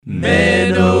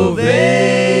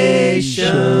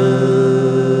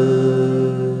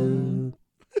Menovation.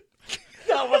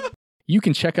 You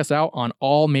can check us out on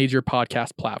all major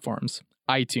podcast platforms: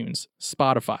 iTunes,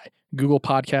 Spotify, Google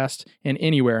Podcasts, and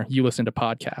anywhere you listen to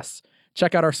podcasts.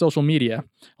 Check out our social media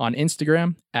on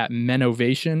Instagram at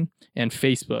Menovation and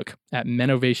Facebook at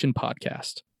Menovation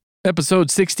Podcast.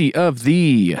 Episode 60 of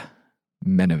the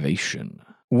Menovation.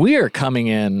 We are coming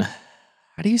in,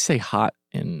 how do you say hot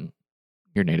in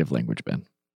your native language, Ben?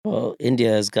 Well,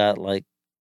 India has got like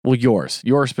Well, yours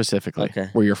specifically, Okay.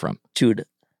 where you're from. chud.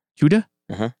 Judah?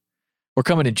 Uh-huh. We're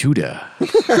coming to Judah.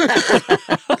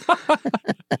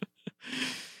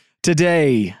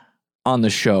 Today on the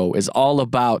show is all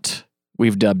about,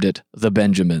 we've dubbed it, the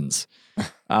Benjamins.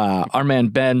 Our man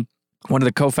Ben, one of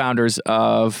the co-founders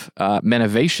of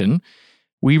Menovation,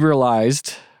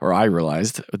 I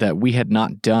realized that we had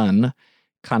not done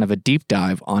kind of a deep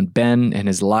dive on Ben and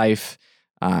his life,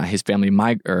 his family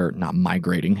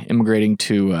immigrating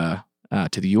to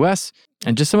the U.S.,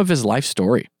 and just some of his life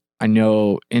story. I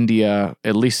know India,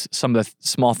 at least some of the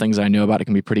small things I know about it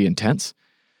can be pretty intense.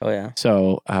 Oh yeah.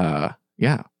 So,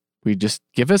 we just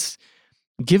give us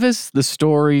the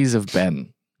stories of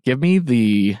Ben. Give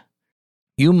me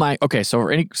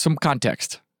some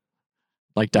context,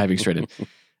 like diving straight in.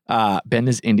 Ben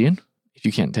is Indian, if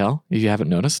you can't tell, if you haven't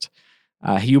noticed.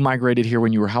 You migrated here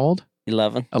when you were how old?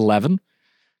 11. 11.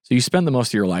 So you spent the most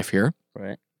of your life here.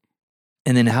 Right.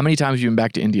 And then how many times have you been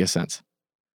back to India since?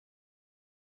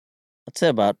 I'd say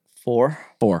about 4.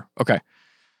 4. Okay.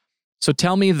 So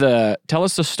tell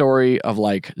us the story of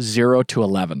like 0 to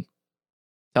 11.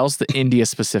 Tell us the India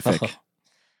specific.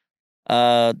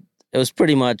 It was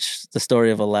pretty much the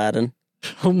story of Aladdin.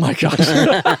 Oh my gosh.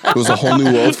 It was a whole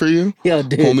new world for you? Yo,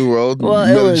 dude. Whole new world? Well,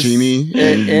 You it met a was genie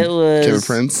it, and it was Kevin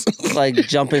Prince? like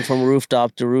jumping from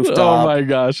rooftop to Oh rooftop. my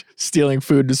gosh. Stealing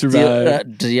food to survive.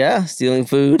 Stealing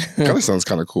food. Kind of sounds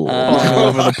kind of cool. Falling in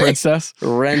love with a princess.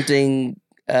 Renting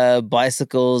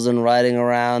bicycles and riding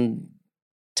around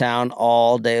town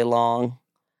all day long.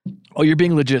 Oh, you're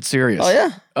being legit serious. Oh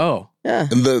yeah, Oh. yeah.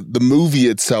 And the movie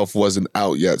itself wasn't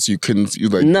out yet, so you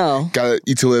No, gotta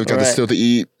eat to live, gotta Right. steal to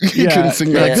eat. You Yeah, couldn't sing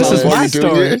yeah, that like, song this is while my you're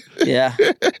doing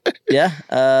story. it. yeah.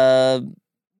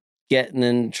 Getting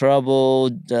in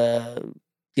trouble,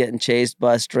 getting chased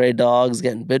by stray dogs,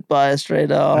 getting bit by a stray Oh,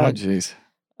 dog, jeez.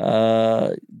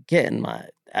 getting my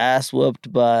ass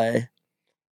whooped by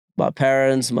my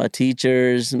parents, my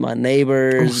teachers, my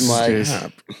neighbors, Oh, my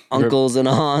jeez. uncles and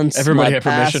aunts. Everybody my had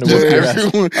permission to pastors. whoop your ass.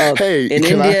 Everyone, Oh, hey, In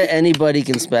can India, anybody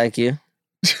can spank you,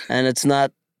 and it's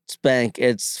not spank;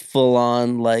 it's full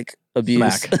on like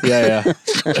abuse. Smack. Yeah.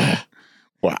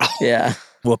 Wow. Yeah.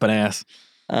 Whooping ass.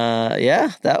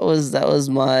 That was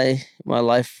my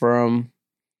life from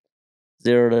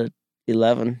 0 to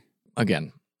 11.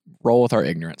 Again, roll with our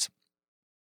ignorance.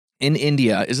 In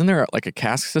India, isn't there like a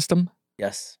caste system?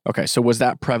 Yes, Okay, so was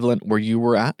that prevalent where you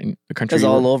were at in the country? it's you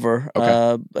all were? over.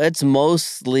 Okay. It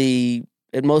mostly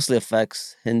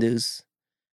affects Hindus.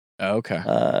 Oh, okay.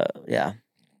 Yeah.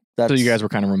 So you guys were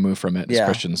kind of removed from it as Yeah.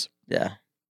 Christians. Yeah.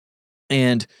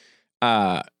 And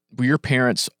were your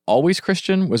parents always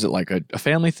Christian? Was it like a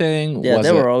family thing? Yeah, Was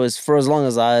they it- were always, for as long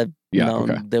as I've Yeah,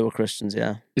 known, okay. they were Christians.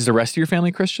 Yeah, Is the rest of your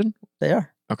family Christian? they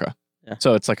are.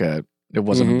 So it's like it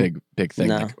wasn't Mhm. a big thing.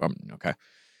 No. Like, okay.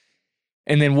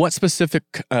 And then what specific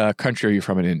country are you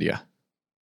from in India?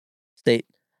 State.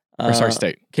 Or sorry,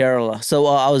 state. Kerala. So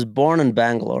I was born in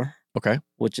Bangalore, Okay.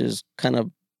 which is kind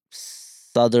of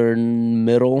southern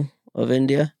middle of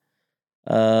India.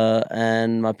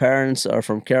 And my parents are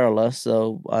from Kerala,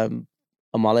 so I'm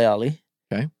a Malayali.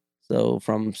 Okay. So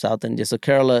from South India. So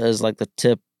Kerala is like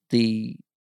the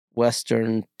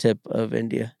western tip of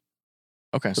India.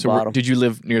 Okay. The So bottom. did you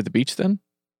live near the beach then?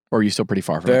 Or are you still pretty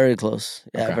far from it? Very close.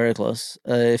 Yeah, Okay. very close.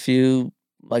 If you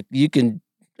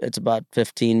it's about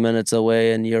 15 minutes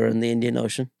away and you're in the Indian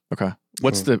Ocean. Okay.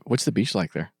 What's the beach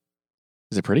like there?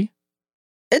 Is it pretty?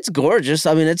 It's gorgeous.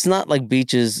 I mean, it's not like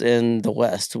beaches in the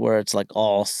West where it's like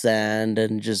all sand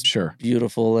and just Sure.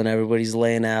 beautiful and everybody's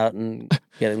laying out and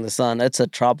getting the sun. It's a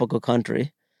tropical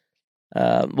country.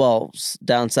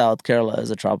 Down south, Kerala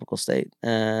is a tropical state,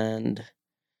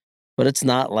 but it's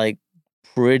not like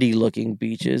pretty looking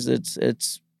beaches.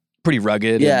 It's Pretty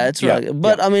rugged. yeah, and- it's rugged.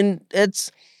 But I mean,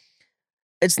 it's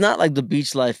not like the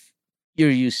beach life you're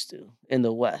used to in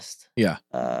the West. Yeah.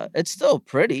 It's still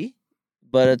pretty,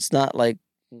 but it's not like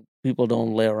people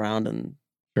don't lay around and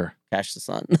Sure. catch the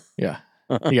sun. Yeah.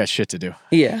 You got shit to do.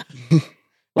 Yeah.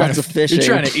 Lots of fishing. You're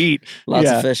trying to eat. Lots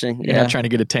yeah. of fishing. You're Yeah. not trying to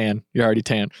get a tan. You're already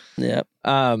tan. Yeah.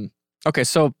 Okay,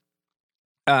 so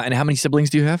and how many siblings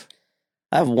do you have?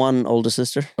 I have one older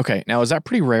sister. Okay. Now, is that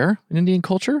pretty rare in Indian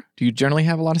culture? Do you generally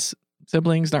have a lot of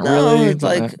siblings? Not No, really. it's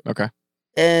like- Okay.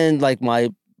 And like my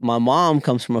mom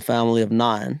comes from a family of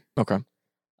 9. Okay.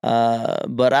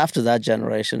 But after that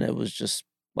generation, it was just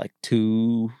like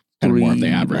 2, Kind of 3 more of the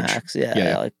average. max. Yeah,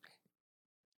 Yeah. like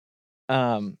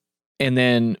And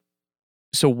then,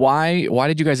 so why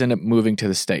did you guys end up moving to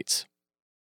the States?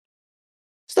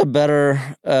 it's a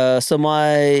better. So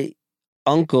my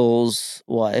uncle's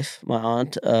wife, my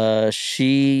aunt,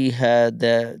 she had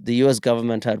the U.S.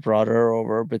 government had brought her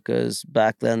over because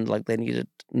back then, like they needed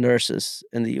nurses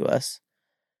in the U.S.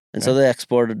 And so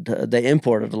they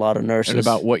imported a lot of nurses. And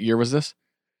about what year was this?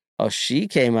 Oh, she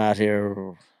came out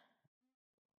here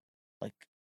like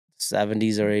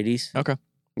 70s or 80s. Okay.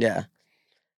 Yeah.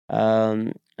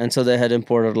 And so they had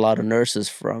imported a lot of nurses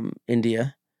from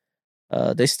India.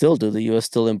 They still do. The U.S.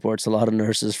 still imports a lot of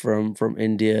nurses from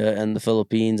India and the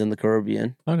Philippines and the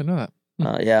Caribbean. I didn't know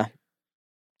that. Yeah.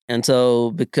 And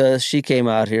so because she came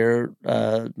out here,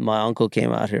 my uncle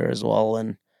came out here as well.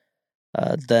 And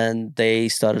then they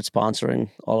started sponsoring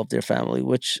all of their family,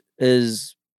 which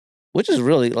is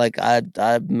really like I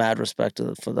have mad respect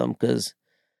for them because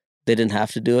they didn't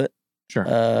have to do it. Sure.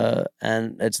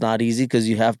 And it's not easy because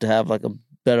you have to have like a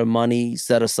bit of money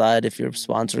set aside if you're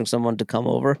sponsoring someone to come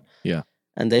over. Yeah.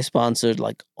 And they sponsored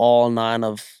like all 9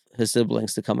 of his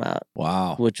siblings to come out,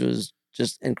 Wow. which was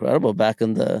just incredible back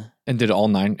in the And did all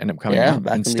 9 end up coming out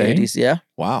back and in staying? the 80s. Yeah.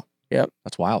 Wow. Yep.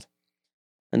 That's wild.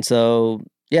 And so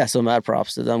so mad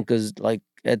props to them because like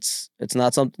it's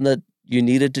not something that you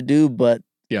needed to do, but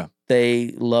Yeah.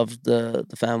 they loved the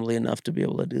family enough to be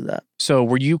able to do that. So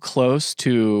were you close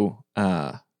to,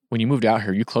 when you moved out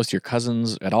here, you close to your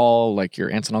cousins at all, like your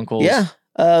aunts and uncles? Yeah.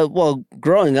 Well,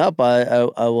 growing up, I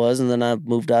was, and then I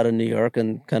moved out of New York,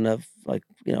 and kind of like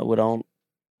we don't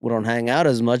hang out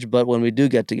as much, but when we do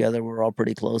get together, we're all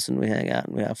pretty close, and we hang out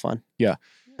and we have fun.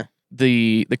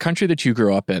 The country that you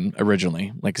grew up in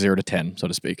originally, like 0 to 10, so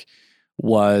to speak,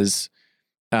 was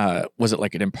it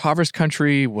like an impoverished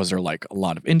country? Was there like a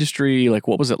lot of industry? Like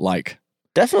what was it like?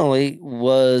 Definitely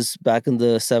was back in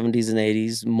the 70s and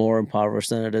 80s more impoverished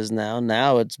than it is now.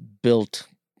 Now it's built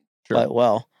quite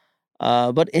well.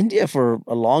 But India for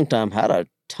a long time had a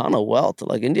ton of wealth.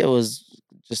 Like India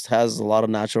just has a lot of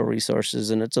natural resources,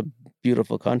 and it's a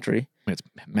beautiful country. It's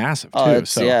massive too. Oh,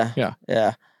 yeah.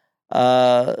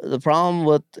 The problem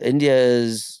with India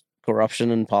is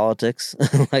corruption and politics,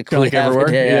 like we Like have it everywhere.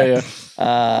 here,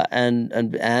 Yeah. and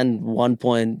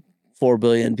 1.4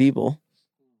 billion people,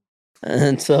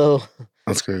 and so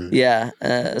That's crazy.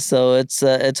 so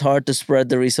it's hard to spread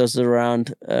the resources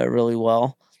around really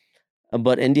well.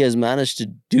 But India has managed to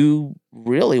do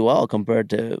really well compared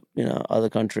to other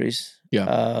countries.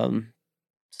 Yeah.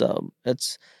 So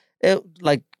it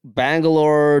like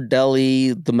Bangalore,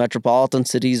 Delhi, the metropolitan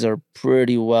cities are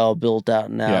pretty well built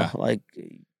out now. Yeah. Like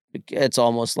it's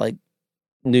almost like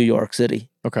New York City.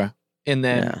 Okay. And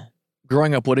then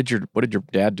growing up, what did your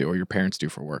dad do or your parents do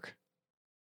for work?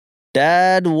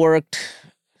 Dad worked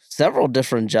several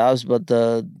different jobs, but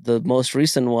the most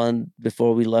recent one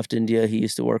before we left India, he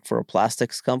used to work for a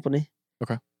plastics company.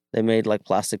 Okay. They made like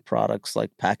plastic products,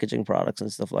 like packaging products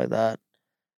and stuff like that.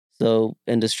 So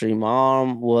industry.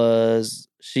 Mom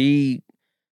she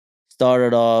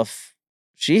started off,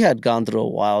 she had gone through a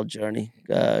wild journey.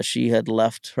 She had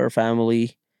left her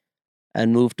family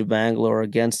and moved to Bangalore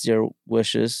against their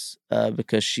wishes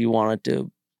because she wanted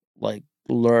to like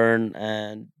learn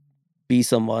and be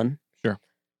someone. Sure.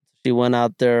 She went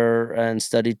out there and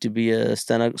studied to be a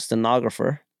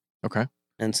stenographer. Okay.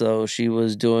 And so she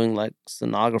was doing like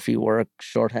stenography work,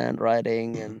 shorthand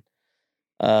writing, and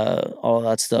all of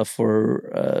that stuff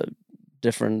for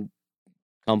different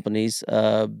companies.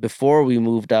 Before we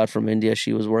moved out from India,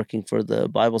 she was working for the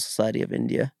Bible Society of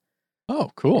India.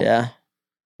 Oh, cool. Yeah.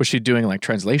 Was she doing like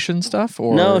translation stuff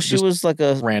or No, she just was like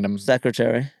a random?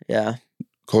 secretary. Yeah.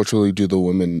 Culturally, do the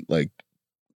women like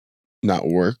not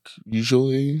work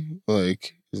usually?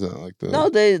 Like, is that like the No,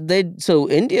 they so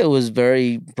India was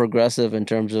very progressive in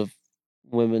terms of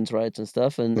women's rights and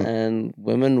stuff, and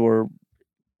women were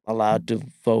allowed to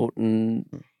vote and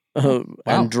Wow.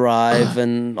 and drive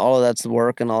and all of that's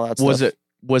work and all that stuff.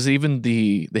 Was even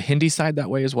the Hindi side that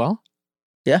way as well?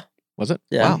 Yeah. Was it?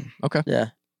 Yeah. Wow. Okay. Yeah.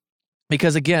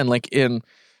 Because again, like in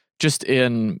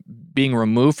being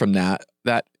removed from that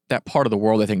part of the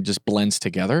world, I think just blends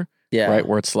together. Yeah. Right.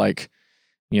 Where it's like,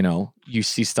 you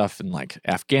see stuff in like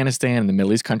Afghanistan and the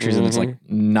Middle East countries, and it's like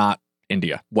not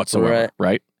India whatsoever.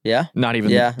 Right. Yeah. Not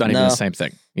even the same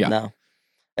thing. Yeah. No.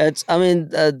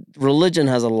 Religion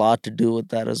has a lot to do with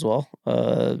that as well.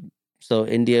 So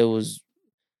India was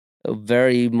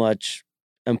very much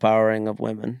empowering of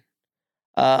women.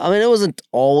 I mean, it wasn't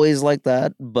always like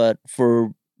that, but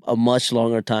for a much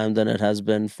longer time than it has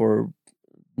been for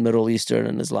Middle Eastern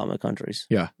and Islamic countries.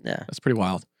 Yeah. Yeah. That's pretty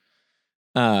wild.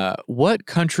 What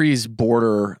countries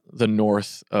border the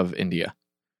north of India?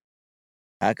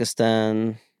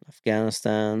 Pakistan,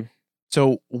 Afghanistan,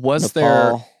 So was there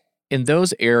Nepal. in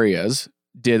those areas?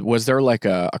 Was there like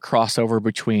a crossover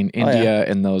between Oh, yeah. India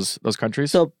and those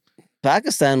countries? So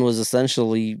Pakistan was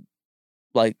essentially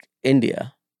like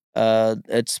India.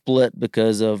 It split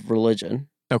because of religion,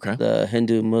 okay. the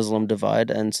Hindu-Muslim divide,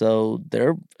 and so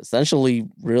they're essentially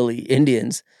really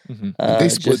Indians. Mhm. Did they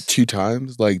split just- 2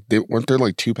 times? Like, weren't there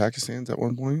like 2 Pakistans at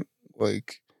one point?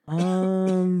 Like, I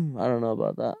don't know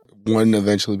about that. one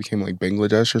eventually became like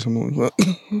Bangladesh or something like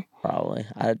that. Probably.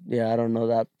 I don't know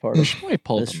that part of. Let me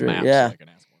pull up That's the true, map yeah. so I can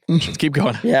ask more questions. Keep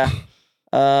going. Yeah.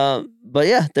 But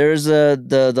yeah, there's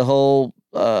the whole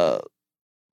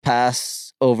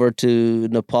pass over to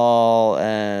Nepal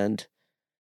and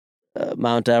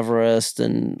Mount Everest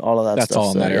and all of that That's stuff. all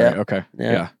in So, that area. Okay.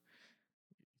 Yeah. Yeah.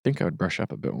 I think I would brush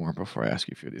up a bit more before I ask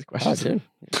you a few of these Oh, questions. dude,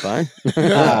 it's fine.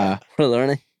 Uh, We're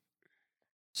learning.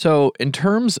 So in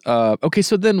terms of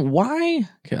so then why?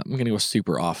 Okay, I'm gonna go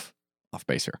super off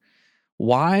base here.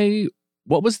 Why?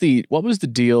 What was the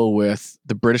deal with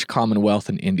the British Commonwealth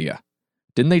in India?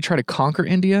 Didn't they try to conquer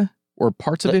India or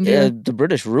parts of India? The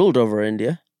British ruled over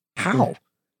India. How?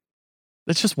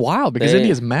 That's just wild because They-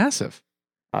 India is massive.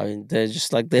 I mean, they're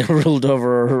just like they ruled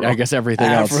over I guess everything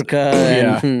Africa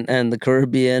else. Yeah, and the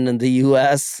Caribbean and the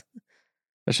U.S.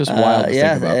 that's just wild to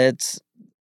Yeah, think about. it's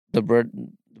the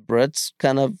Brits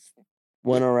kind of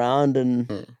went around and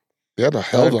They had a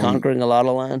started hold on. conquering a lot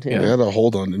of land. They Yeah, had a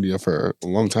hold on India for a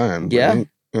long time. Yeah.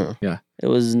 right? it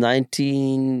was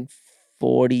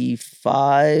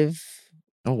 1945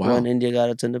 Oh wow. when India got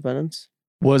its independence.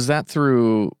 Was that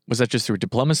just through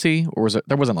diplomacy or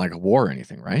there wasn't like a war or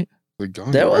anything, right? Like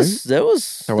Gandhi, There right? was There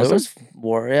was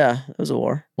war. Yeah, there was a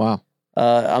war. Wow.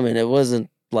 I mean, it wasn't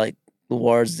like the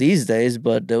wars these days,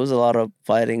 but there was a lot of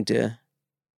fighting for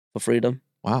freedom.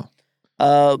 Wow.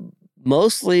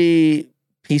 Mostly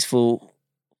peaceful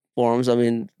forms. I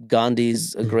mean,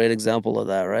 Gandhi's a great example of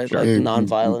that, right? Sure. Like And-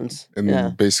 nonviolence. and Yeah.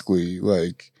 basically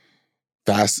like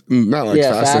not like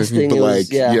Yeah, fasting, fasting, but it was-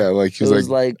 like yeah. like he It was was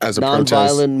like as a nonviolent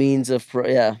protest. means of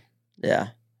yeah.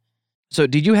 So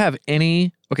did you have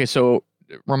any? Okay, so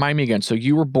remind me again. So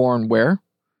you were born where?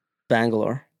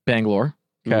 Bangalore. Bangalore.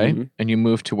 Okay, Mhm. and you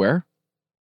moved to where?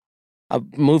 I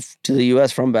moved to the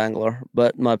U.S. from Bangalore,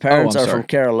 but my parents I'm are sorry. from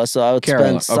Kerala, so I would Kerala,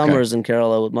 spend okay. summers in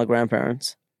Kerala with my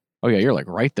grandparents. Oh yeah, you're like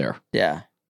right there. Yeah.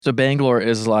 So Bangalore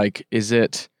is like,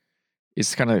 it's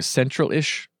kind of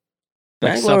central-ish.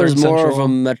 Like Bangalore is southern more of central? a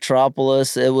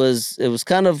metropolis. It was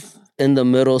kind of in the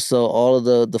middle, so all of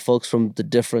the folks from the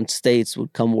different states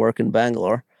would come work in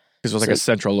Bangalore. Because it was like a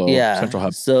central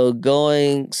hub. So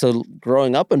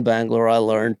growing up in Bangalore, I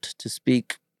learned to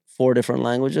speak 4 different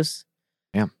languages.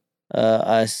 Yeah.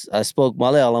 I spoke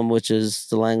Malayalam, which is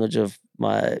the language of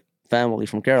my family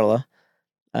from Kerala.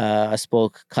 I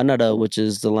spoke Kannada, which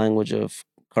is the language of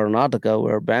Karnataka,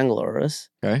 where Bangalore is.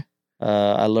 Okay.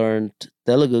 I learned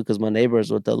Telugu because my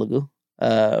neighbors were Telugu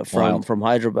Wild. from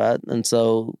Hyderabad, and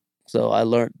so I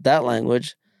learned that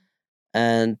language,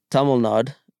 and Tamil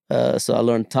Nadu. So I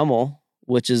learned Tamil,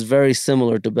 which is very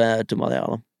similar to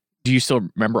Malayalam. Do you still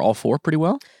remember all 4 pretty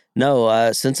well?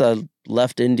 No, since I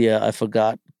left India, I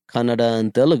forgot Kannada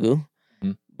and Telugu,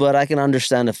 Mhm. but I can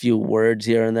understand a few words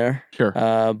here and there. Sure.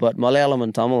 But Malayalam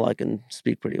and Tamil, I can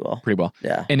speak pretty well. Pretty well.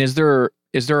 Yeah. And is there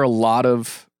a lot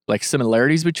of like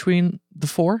similarities between the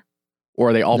 4, or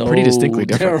are they all pretty distinctly No,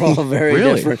 different? They're all very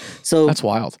Really? different. So That's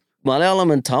wild.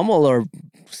 Malayalam and Tamil are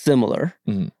similar,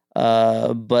 Mhm.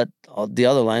 but the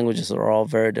other languages are all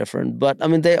very different. But I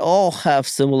mean, they all have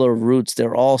similar roots.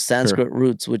 They're all Sanskrit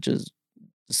roots, which is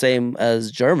the same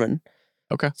as German.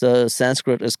 Okay. So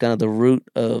Sanskrit is kind of the root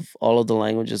of all of the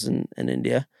languages in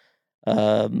India.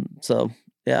 So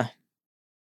yeah.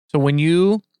 So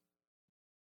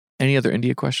any other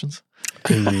India questions?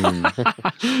 I mean,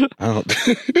 I don't.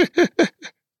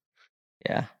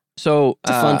 Yeah. So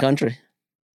It's a fun country.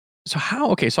 So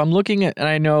so I'm looking at, and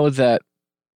I know that,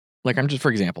 like, I'm just,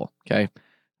 for example, okay,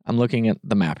 I'm looking at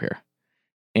the map here,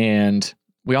 and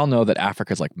we all know that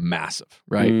Africa is like massive,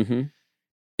 right? Mm-hmm.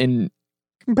 And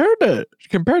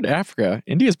compared to Africa,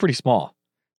 India is pretty small.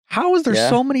 How is there Yeah.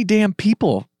 so many damn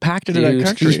people packed into that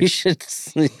country?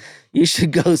 You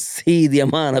should go see the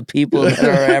amount of people that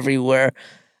are everywhere,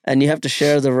 and you have to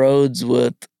share the roads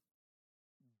with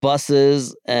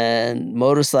buses and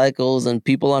motorcycles and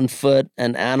people on foot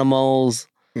and animals.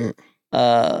 Mm.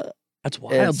 That's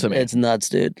wild to me. It's nuts,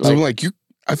 dude. So like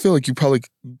I feel like you probably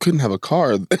couldn't have a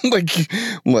car,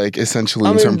 like essentially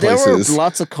I in mean, certain there places. were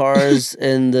lots of cars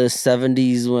in the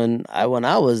 70s when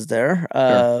I was there.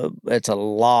 It's a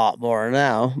lot more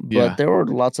now, but Yeah. there were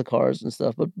lots of cars and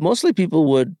stuff. But mostly people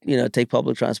would, take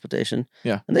public transportation.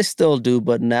 Yeah. And they still do,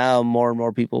 but now more and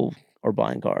more people are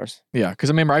buying cars. Yeah, because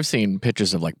I remember I've seen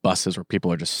pictures of like buses where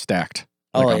people are just stacked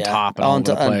like on yeah. top and all over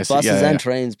the and place. buses Yeah. and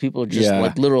trains, people are just Yeah.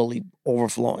 like literally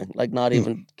overflowing, like not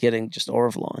even kidding, just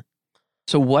overflowing.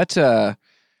 So what? So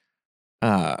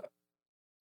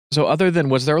other than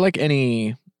was there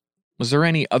any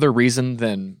other reason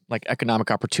than like economic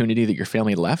opportunity that your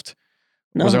family left?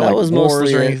 No, was there that like was wars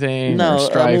mostly or it. anything? No, or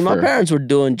strife I mean my or- parents were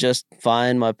doing just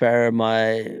fine. My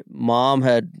mom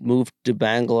had moved to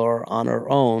Bangalore on her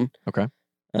own. Okay.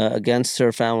 Against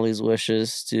her family's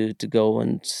wishes to go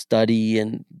and study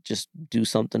and just do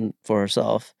something for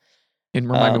herself. And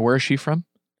remind me, where is she from?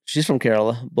 She's from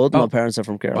Kerala. Both my parents are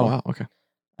from Kerala. Oh wow, okay.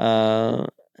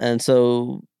 And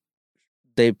so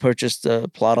they purchased a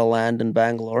plot of land in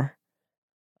Bangalore.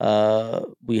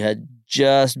 We had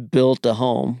just built a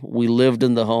home. We lived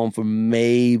in the home for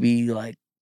maybe like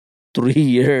 3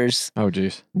 years Oh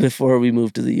geez. before we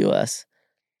moved to the U.S.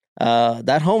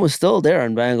 That home is still there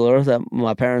in Bangalore. That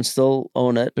my parents still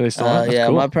own it. Do they still own it? That's Yeah,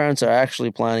 cool. my parents are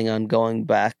actually planning on going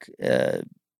back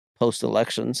post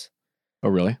elections. Oh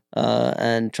really?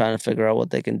 And trying to figure out what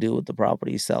they can do with the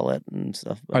property, sell it and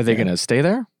stuff. But, Are they yeah. going to stay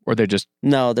there, or they just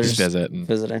No, they're just just visit? And,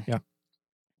 visiting. Yeah.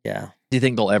 Yeah. Do you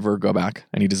think they'll ever go back?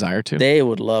 Any desire to? They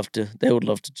would love to. They would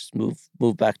love to just move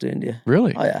back to India.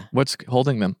 Really? Oh yeah. What's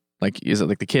holding them? Like, is it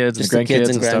like the kids Just and the grandkids kids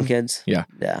and stuff? grandkids. Yeah.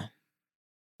 Yeah.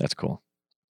 That's cool.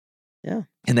 Yeah.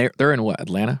 And they're in what,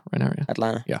 Atlanta right now? Yeah.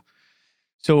 Atlanta. Yeah.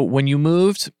 So when you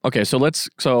moved, okay,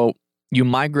 so you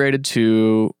migrated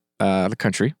to the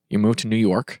country. You moved to New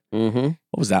York. Mm-hmm.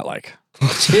 What was that like?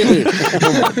 Dude,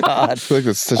 oh my God. I feel like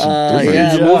it's such a difference.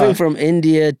 Yeah, Yeah. moving from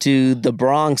India to the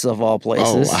Bronx of all Oh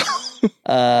places.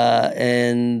 wow.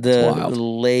 In That's the wild.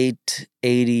 late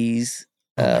 80s.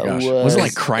 Oh my gosh. Was it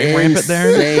like crime rampant there?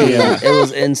 insane. Yeah. It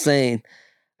was insane.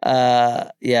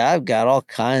 Yeah, I've got all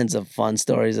kinds of fun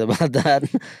stories about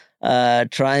that.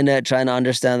 Trying to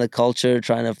understand the culture,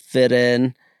 trying to fit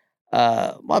in.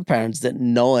 My parents didn't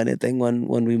know anything when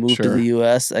we moved to Sure. the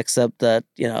U.S. except that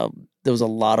there was a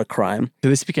lot of crime. Do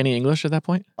they speak any English at that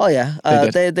point? Oh yeah,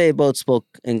 they both spoke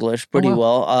English pretty wow.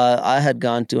 well. I had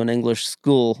gone to an English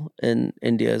school in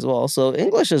India as well, so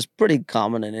English is pretty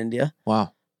common in India.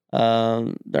 Wow.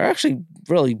 They're actually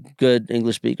really good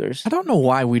English speakers. I don't know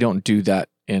why we don't do that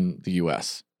in the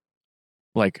U.S.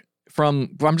 Like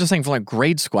I'm just saying from like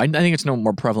grade school. I think it's no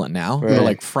more prevalent now. But Right.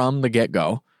 like from the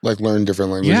get-go. Like learn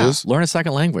different Yeah. languages. Learn a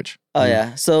second language. Oh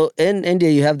yeah. So in India,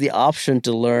 you have the option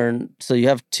to learn. So you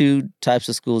have two types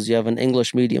of schools. You have an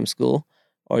English medium school,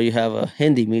 or you have a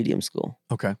Hindi medium school.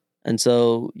 Okay. And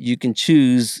so you can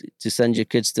choose to send your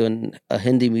kids to a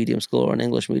Hindi medium school or an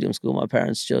English medium school. My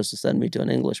parents chose to send me to an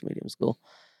English medium school.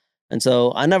 And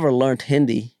so I never learned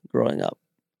Hindi growing up.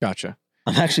 Gotcha.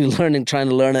 I'm actually trying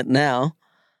to learn it now.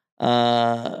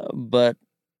 But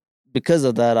because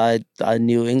of that, I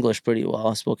knew English pretty well.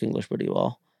 I spoke English pretty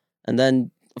well. And then,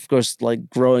 of course, like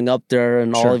growing up there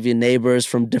and Sure. all of your neighbors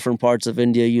from different parts of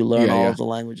India, you learn Yeah, all yeah. of the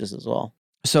languages as well.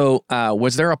 So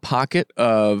was there a pocket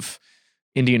of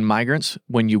Indian migrants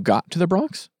when you got to the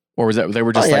Bronx? Or was that they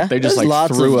were just Oh, yeah. like they just There's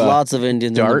like threw a lots of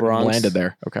Indians in the dart and Bronx. landed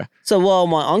there? Okay. So, well,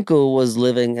 my uncle was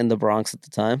living in the Bronx at the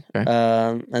time,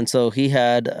 Okay. and so he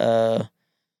had a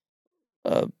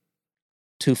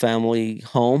 2-family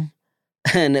home,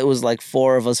 and it was like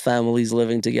 4 of us families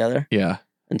living together. Yeah.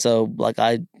 And so, like,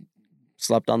 I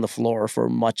slept on the floor for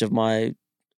much of my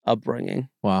upbringing,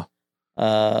 Wow.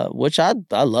 which I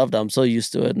loved. I'm so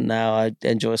used to it, and now I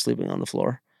enjoy sleeping on the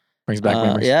floor. Brings back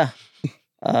memories. Yeah.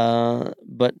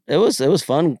 But it was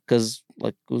fun because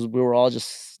like we were all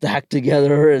just stacked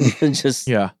together and just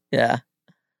Yeah. yeah.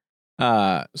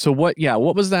 So what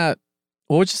was that?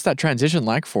 What was just that transition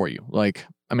like for you? Like,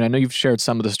 I mean, I know you've shared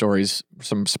some of the stories,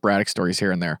 some sporadic stories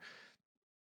here and there,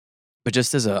 but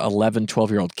just as a 11,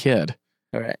 12-year-old kid.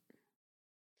 All right.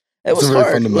 It's It a was very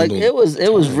hard. Like fundamental it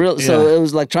was time. real. So Yeah. it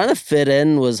was like trying to fit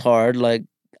in was hard. Like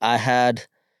I had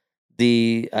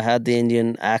the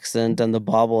Indian accent and the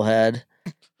bobblehead.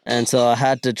 And so I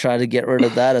had to try to get rid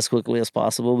of that as quickly as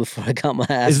possible before I got my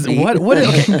ass Is beat. what?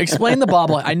 Okay, explain the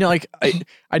bobble. I know, like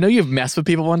I know you've messed with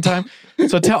people one time.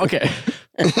 So tell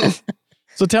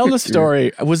the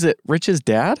story. Was it Rich's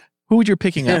dad? Who would you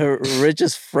picking up?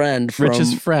 Rich's friend from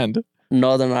Rich's friend.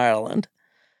 Northern Ireland.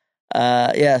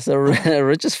 Yeah, so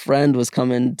Rich's friend was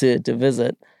coming to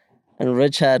visit, And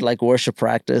Rich had like worship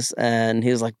practice, and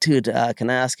he was like, "Dude, can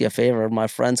I ask you a favor? My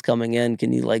friend's coming in.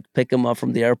 Can you like pick him up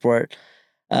from the airport,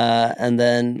 and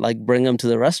then like bring him to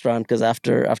the restaurant? Because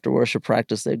after worship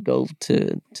practice, they'd go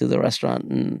to the restaurant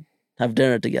and have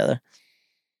dinner together."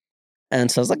 And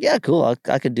so I was like, "Yeah, cool.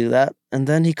 I could do that." And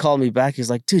then he called me back. He's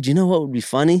like, "Dude, you know what would be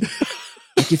funny?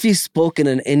 Like if you spoke in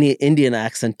an Indian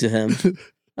accent to him."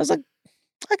 I was like,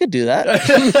 "I could do that."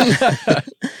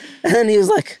 And then he was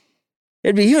like,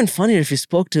 "It'd be even funnier if you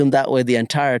spoke to him that way the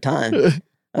entire time."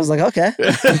 I was like, "Okay."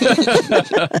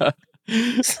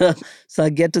 So I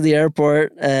get to the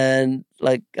airport, and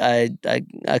like I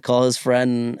call his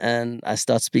friend, and I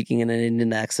start speaking in an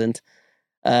Indian accent.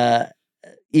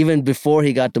 Even before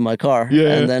he got to my car.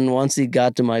 Yeah. And then once he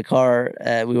got to my car,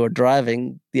 we were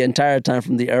driving the entire time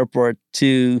from the airport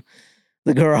to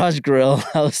the garage grill.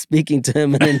 I was speaking to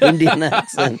him in an Indian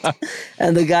accent.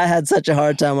 And the guy had such a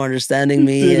hard time understanding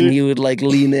me, and he would like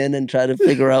lean in and try to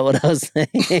figure out what I was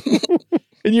saying.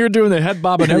 And you were doing the head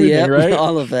bob and everything, Yep, right?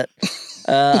 all of it.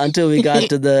 Until we got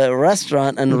to the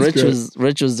restaurant, and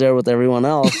Rich was there with everyone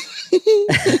else.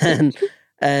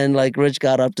 And like Rich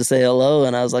got up to say hello,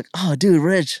 and I was like, "Oh, dude,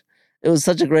 Rich, it was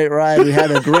such a great ride. We had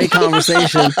a great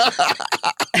conversation."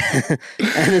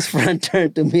 And his friend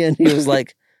turned to me and he was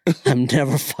like, "I'm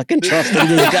never fucking trusting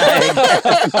this guy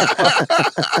again."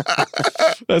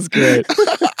 That's great.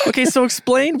 Okay, so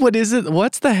explain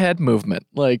what's the head movement?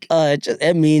 Like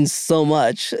it means so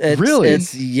much. Really?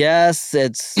 It's yes,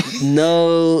 it's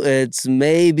no, it's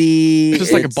maybe.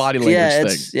 Just like a body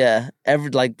language thing. Yeah.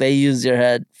 Like they use your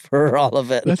head for all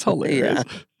of it. That's hilarious.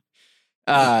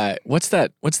 Yeah. What's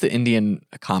the Indian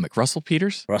comic? Russell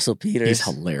Peters? Russell Peters. He's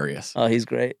hilarious. Oh, he's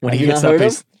great. When Have he you gets not up, heard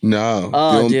he's him? No.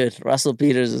 Oh, dude, Russell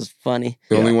Peters is funny.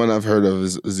 The only one I've heard of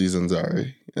is Aziz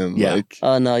Ansari. And like,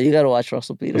 Oh no, you got to watch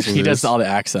Russell Peters. he does all the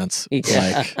accents.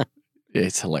 Yeah. Like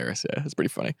it's hilarious. Yeah, it's pretty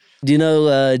funny. Do you know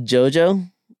Jojo?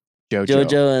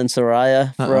 Jojo and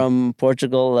Soraya from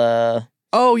Portugal.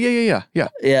 Oh yeah.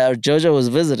 Yeah, Jojo was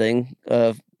visiting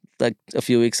like a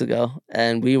few weeks ago,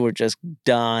 and we were just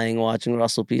dying watching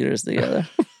Russell Peters together.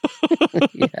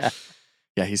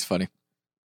 Yeah, he's funny.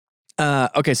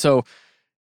 Okay, so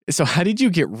how did you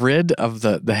get rid of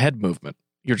the head movement?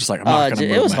 You're just like, I'm not gonna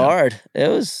move it was my head. hard. It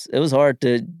was hard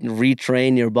to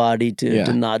retrain your body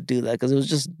to not do that, because it was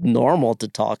just normal to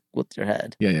talk with your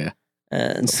head. Yeah.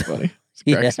 And That's so, funny.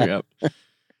 It cracks me up.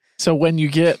 So when you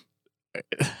get,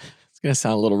 it's gonna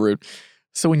sound a little rude.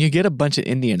 So when you get a bunch of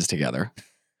Indians together,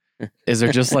 is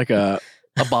there just like a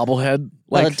bobblehead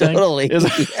like thing? totally. Is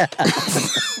Yeah.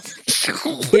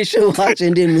 You should watch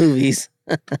Indian movies.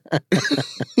 I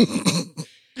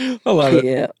love it.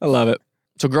 Yeah. I love it.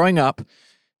 So growing up,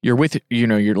 you're with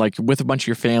a bunch of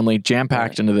your family, jam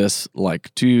packed into this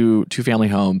like two family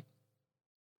home.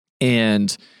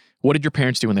 And what did your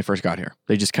parents do when they first got here?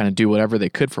 They just kind of do whatever they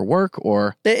could for work,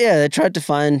 or They tried to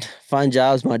find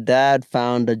jobs. My dad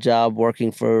found a job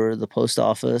working for the post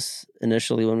office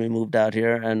initially when we moved out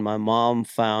here, and my mom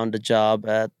found a job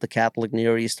at the Catholic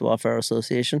Near East Welfare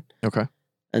Association. okay,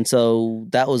 And so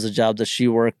that was a job that she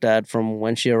worked at from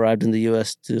when she arrived in the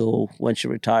U.S. till when she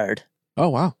retired. oh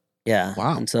wow, Yeah.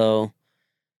 Wow. And so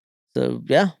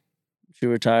yeah, she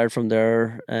retired from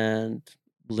there and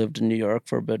lived in New York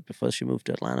for a bit before she moved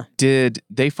to Atlanta. did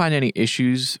they find any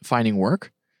issues finding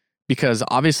work? Because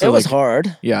obviously, It was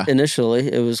hard. Yeah, Initially,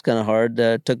 it was kind of hard.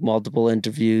 Took multiple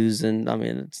interviews, and I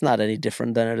mean, it's not any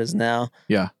different than it is now.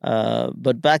 Yeah.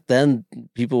 But back then,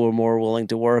 people were more willing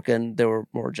to work, and there were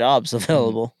more jobs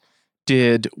available.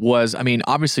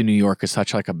 obviously New York is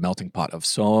such like a melting pot of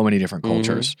so many different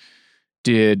cultures.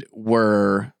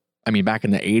 Back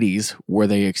in the 80s, were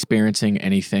they experiencing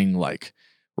anything like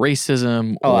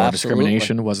racism or absolutely.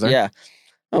 discrimination? Was there? Yeah.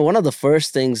 One of the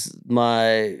first things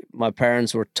my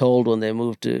parents were told when they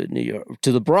moved to New York,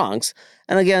 to the Bronx,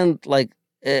 and again, like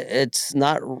it's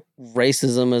not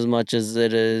racism as much as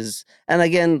it is. And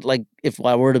again, like if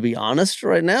I were to be honest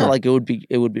right now, Sure. like it would be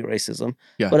racism.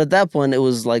 Yeah. But at that point, it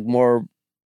was like more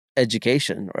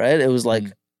education, right? It was like,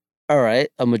 all right,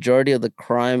 a majority of the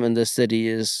crime in this city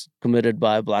is committed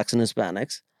by Blacks and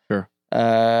Hispanics. Sure.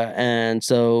 And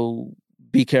so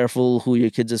be careful who your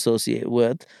kids associate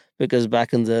with, because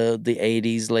back in the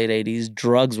 80s, late 80s,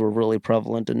 drugs were really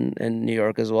prevalent in New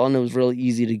York as well. And it was really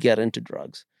easy to get into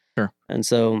drugs. Sure. And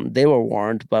so they were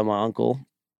warned by my uncle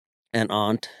and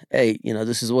aunt, hey,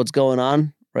 this is what's going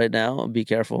on right now. Be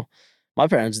careful. My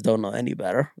parents don't know any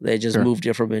better. They just Sure. moved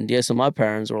here from India. So my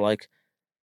parents were like,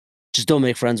 just don't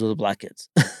make friends with the black kids.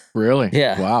 Really?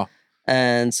 Yeah. Wow.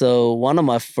 And so one of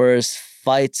my first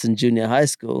fights in junior high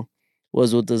school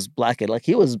was with this black kid. Like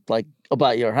he was like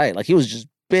about your height. Like he was just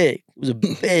big. He was a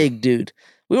big dude.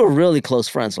 We were really close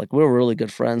friends. Like, we were really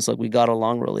good friends. Like, we got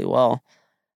along really well.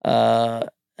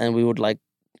 And we would like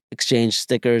exchange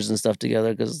stickers and stuff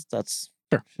together because that's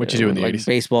Sure. What you do in the like 80s.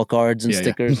 baseball cards and Yeah, yeah.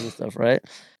 stickers and stuff, right?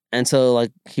 And so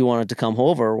like he wanted to come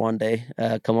over one day,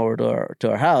 come over to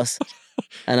our house,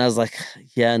 and I was like,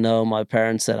 yeah, no, my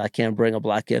parents said I can't bring a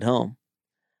black kid home,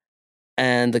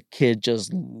 and the kid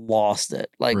just lost it,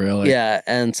 like Really? yeah,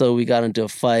 and so we got into a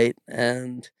fight,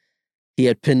 and he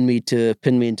had pinned me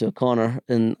into a corner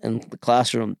in the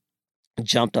classroom,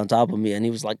 jumped on top of me, and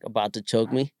he was like about to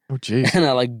choke me. Oh, geez. And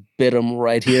I like bit him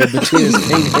right here between his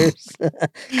fingers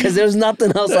because there was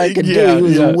nothing else I could Yeah, do. He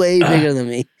was yeah. way bigger than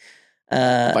me.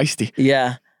 Feisty.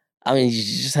 Yeah, I mean, you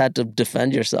just had to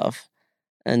defend yourself,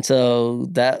 and so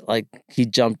that like he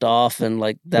jumped off, and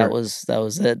like that Sure.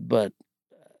 was it. But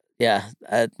yeah,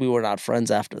 we were not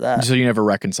friends after that. So you never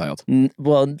reconciled.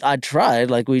 Well, I tried.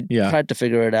 Like we Yeah. tried to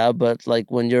figure it out, but like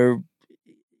when you're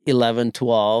 11,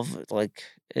 12, like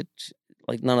it,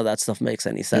 like none of that stuff makes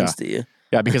any sense to you.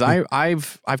 Yeah, because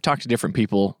I've talked to different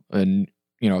people and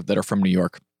that are from New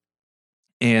York,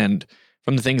 and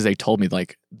from the things they told me,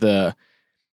 like the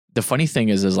funny thing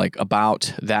is like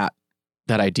about that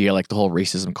idea, like the whole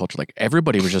racism culture, like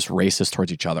everybody was just racist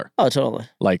towards each other. Oh, totally.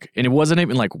 Like, and it wasn't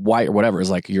even like white or whatever. It's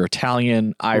like you're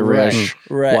Italian, Irish,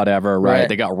 Right. whatever, right? Right.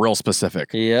 They got real specific.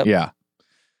 Yep. Yeah.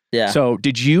 Yeah. So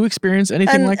did you experience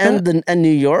anything like that? And New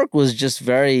York was just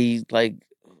very like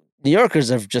New Yorkers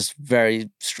are just very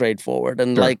straightforward,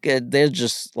 and Sure. like they're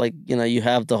just like you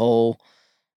have the whole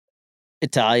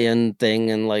Italian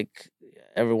thing, and like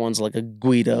everyone's like a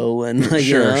Guido, and like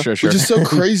Sure. Which is so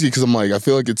crazy because I'm like, I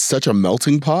feel like it's such a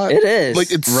melting pot. It is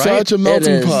Like it's Right? such a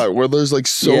melting is. pot where there's like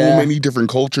so Yeah. many different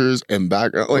cultures and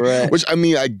background, like Right. which I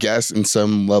mean, I guess in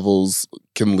some levels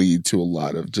can lead to a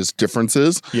lot of just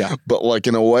differences. Yeah. But like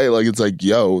in a way, like it's like,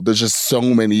 yo, there's just so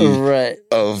many right.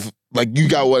 of like you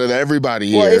got one of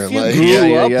everybody Well, here. if you Like grew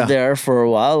Yeah, up yeah. there for a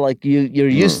while, like you're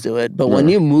used to it, but when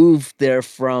Yeah. you move there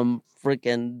from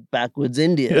freaking backwoods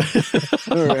India,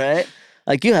 right?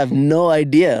 Like you have no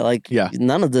idea. Like Yeah.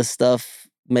 none of this stuff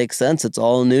makes sense. It's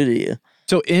all new to you.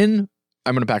 So I'm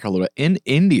going to back a little bit. In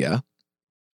India,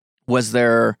 was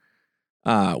there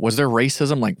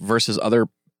racism like versus other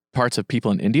parts of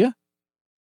people in India?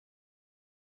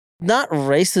 Not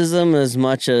racism as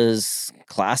much as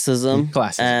classism,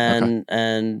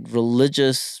 and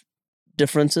religious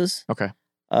differences. Okay.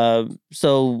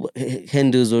 So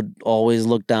Hindus would always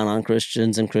look down on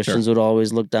Christians, and Christians would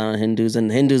always look down on Hindus,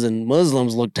 and Hindus and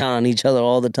Muslims look down on each other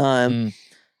all the time.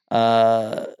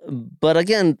 But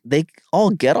again, they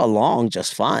all get along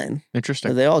just fine.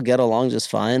 Interesting. They all get along just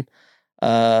fine,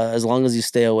 as long as you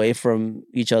stay away from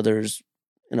each other's,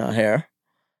 hair.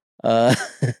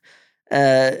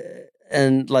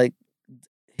 And like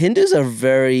Hindus are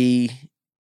very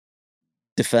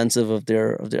defensive of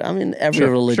their. I mean, every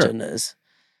religion is.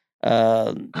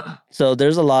 So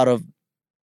there's a lot of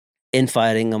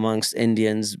infighting amongst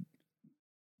Indians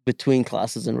between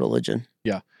classes and religion.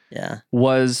 Yeah. Yeah.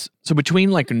 So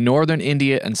between like northern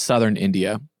India and southern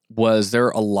India, was there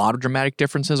a lot of dramatic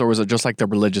differences, or was it just like the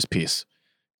religious piece?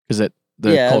 Because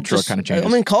the culture kind of changes. I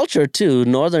mean, culture too.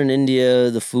 Northern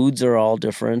India, the foods are all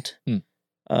different.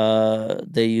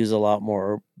 They use a lot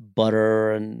more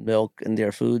butter and milk in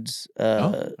their foods.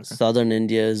 Okay. Southern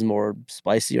India is more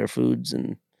spicier foods,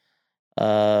 and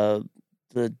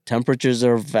the temperatures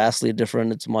are vastly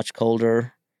different. It's much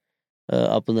colder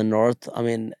up in the north. I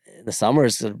mean, the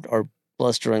summers are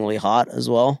blisteringly hot as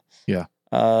well. Yeah.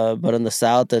 But in the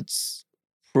south, it's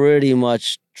pretty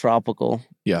much tropical.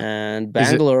 Yeah. And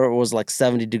Bangalore was like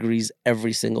 70 degrees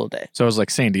every single day. So it was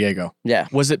like San Diego. Yeah.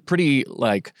 Was it pretty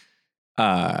like,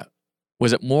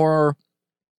 was it more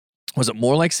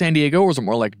like San Diego, or was it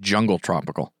more like jungle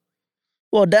tropical?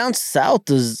 Well, down south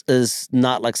is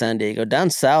not like San Diego. Down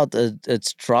south,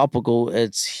 it's tropical.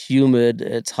 It's humid.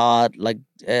 It's hot. Like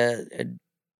it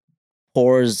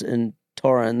pours in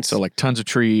torrents. So like tons of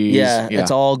trees. Yeah,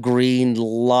 it's all green.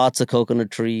 Lots of coconut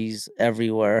trees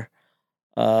everywhere.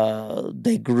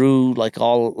 They grew like a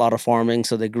lot of farming.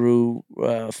 So they grew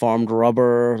farmed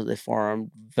rubber. They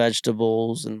farmed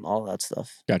vegetables and all that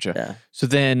stuff. Gotcha. Yeah. So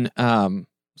then,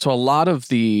 so a lot of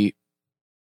the,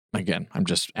 again, I'm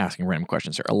just asking random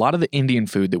questions here. A lot of the Indian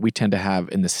food that we tend to have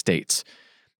in the States,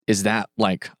 is that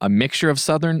like a mixture of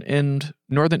Southern and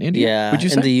Northern India? Yeah. Would you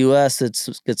say? In the U.S.,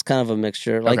 it's kind of a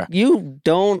mixture. Like Okay. you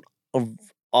don't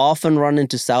often run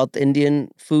into South Indian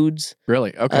foods.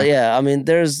 Really? Okay. Yeah. I mean,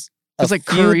 there's It's like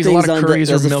curries, a lot of curries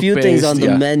are there's a few things on the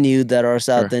milk-based, yeah. menu that are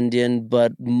South Sure. Indian,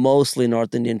 but mostly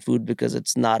North Indian food because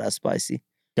it's not as spicy.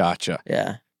 Gotcha.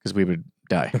 Yeah. Because we would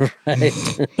die. Right.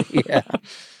 Yeah.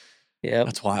 Yep.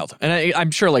 That's wild. And I'm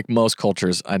sure like most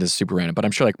cultures, this is super random, but I'm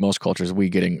sure like most cultures, we're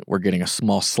getting a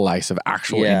small slice of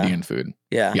actual Yeah. Indian food.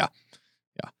 Yeah. Yeah.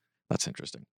 That's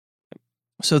interesting.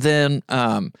 So then,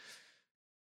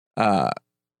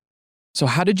 so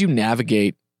how did you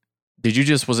navigate?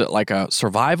 Was it like a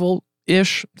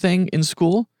survival-ish thing in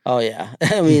school? Oh yeah.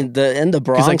 I mean, in the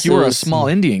Bronx, Because like you were it a was- small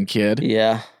Indian kid.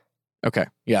 Yeah. Okay.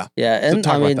 Yeah. Yeah, and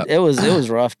talk I about mean, that. it was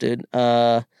rough, dude.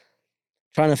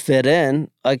 Trying to fit in,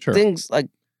 like Sure. things like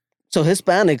so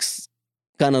Hispanics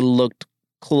kind of looked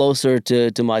closer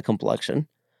to my complexion,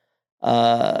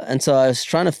 and so I was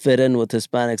trying to fit in with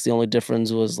Hispanics. The only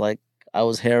difference was like I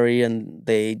was hairy and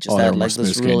they just they had were more like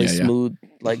this smooth skin, really yeah, yeah. smooth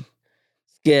like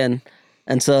skin,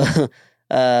 and so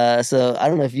so I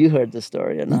don't know if you heard the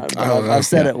story or not, but I don't know. I've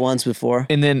said Yeah. it once before.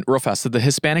 And then real fast, so the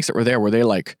Hispanics that were there, were they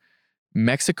like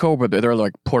Mexico? Were they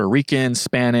like Puerto Rican,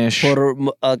 Spanish?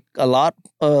 A lot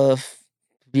of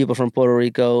people from Puerto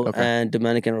Rico Okay. and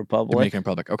Dominican Republic. Dominican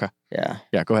Republic. Okay. Yeah.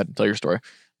 Yeah, go ahead. Tell your story.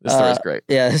 This story's great.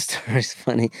 Yeah, this story's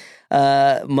funny.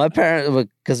 My parents,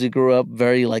 because we grew up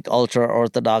very like ultra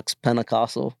Orthodox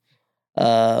Pentecostal,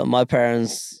 my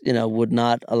parents, would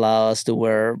not allow us to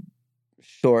wear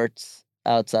shorts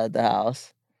outside the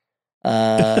house.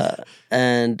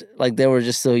 And like they were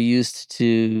just so used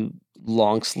to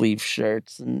long sleeve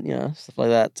shirts and stuff like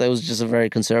that. So it was just a very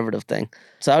conservative thing.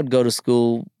 So I would go to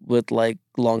school with like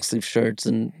long sleeve shirts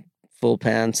and full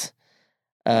pants.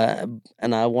 And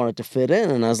I wanted to fit in,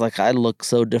 and I was like, I look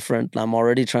so different. I'm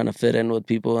already trying to fit in with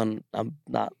people, and I'm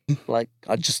not like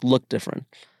I just look different.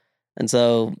 And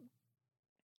so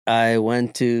I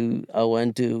went to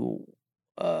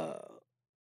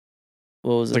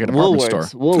what was It's like it? a department store.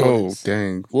 Oh, Woolworths.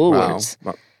 dang. Woolworths.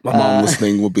 Wow. My mom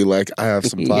listening will be like, I have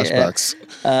some Yeah. flashbacks.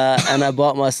 And I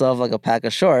bought myself like a pack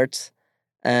of shorts,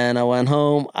 and I went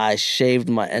home. I shaved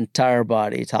my entire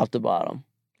body, top to bottom,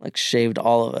 like shaved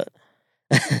all of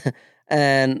it.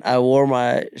 And I wore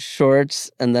my shorts,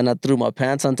 and then I threw my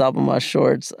pants on top of my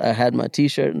shorts. I had my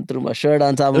t-shirt and threw my shirt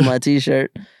on top of my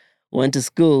t-shirt. Went to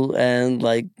school and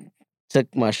like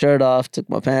took my shirt off, took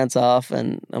my pants off,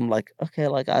 and I'm like, okay,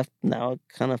 like I now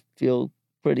kind of feel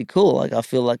pretty cool. Like I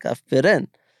feel like I fit in.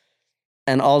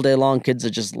 And all day long, kids are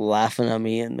just laughing at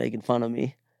me and making fun of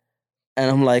me. And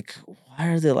I'm like, why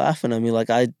are they laughing at me? Like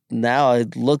I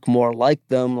look more like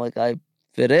them. Like I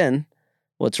fit in.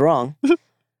 What's wrong?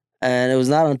 And it was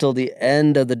not until the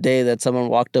end of the day that someone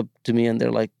walked up to me and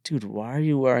they're like, dude, why are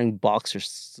you wearing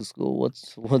boxers to school?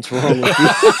 What's wrong with you?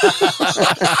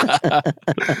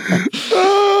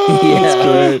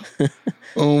 Oh, Yeah.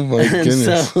 oh my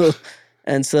goodness.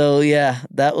 And so yeah,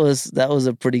 that was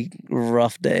a pretty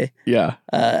rough day. Yeah.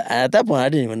 At that point, I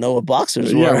didn't even know what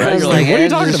boxers were. Yeah, right. I was You're like, what are you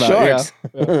 "It's talking just about?" shorts.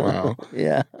 Wow.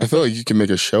 Yeah. I feel like you can make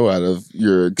a show out of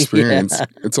your experience. Yeah.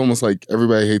 It's almost like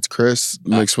Everybody Hates Chris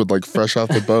mixed with like Fresh Off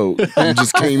the Boat. You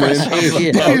just came in.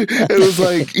 Yeah. It was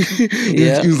like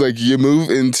Yeah. it was like you move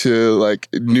into like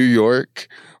New York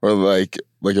or like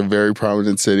a very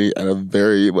prominent city at a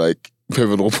very like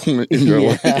pivotal point in your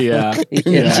life. Yeah.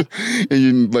 Yeah.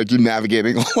 And you're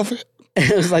navigating all of it.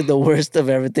 It was like the worst of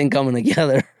everything coming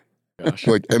together. Gosh.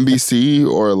 Like NBC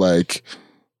or like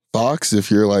Fox,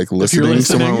 if you're like listening,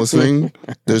 someone listening,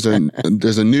 there's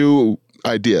a new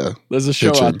idea. There's a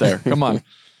show Pitch out it. there. Come on.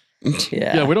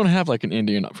 Yeah. Yeah, we don't have like an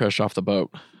Indian fresh off the boat.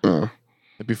 Uh,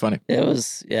 It'd be funny. It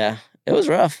was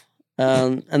rough.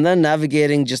 And then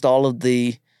navigating just all of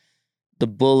the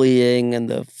bullying and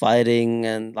the fighting,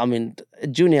 and I mean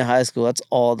junior high school, that's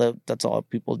all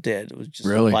people did. It was just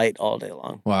Really? fight all day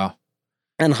long. Wow.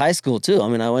 And high school too. I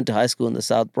mean, I went to high school in the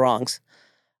South Bronx.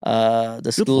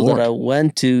 The school Lord. that I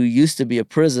went to used to be a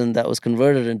prison that was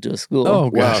converted into a school. Oh, wow.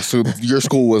 gosh. So your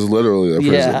school was literally a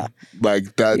prison. Yeah.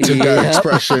 Like that took that Yeah.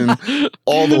 expression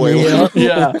all the way. Yeah.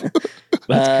 Yeah.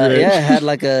 That's great. Yeah, it had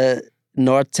like a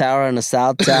north tower and a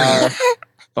south tower.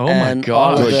 Oh my and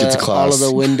all god. of, Like it's the, all of class.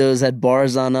 the windows had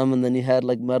bars on them, and then you had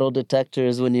like metal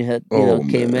detectors when you had Oh,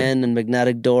 came man. in, and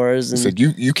magnetic doors. It's And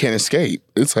like you can't escape.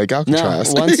 It's like no,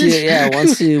 Alcatraz.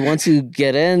 once you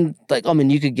get in, like I mean,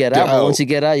 you could get out, but once you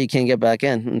get out, you can't get back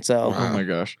in. And so Oh my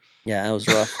gosh. yeah, it was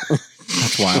rough.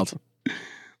 That's wild.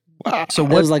 Wow. So It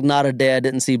what? was like not a day I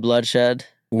didn't see bloodshed.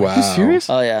 Wow. Are you serious?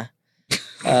 Oh yeah,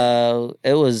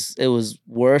 it was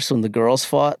worse when the girls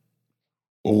fought.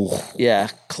 Oh. Yeah,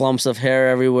 clumps of hair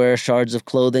everywhere, shards of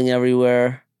clothing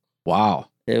everywhere. Wow.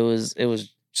 It was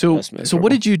So, That's so what miserable.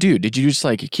 did you do? Did you just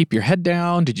like keep your head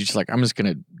down? Did you just like, I'm just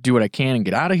gonna do what I can and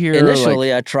get out of here?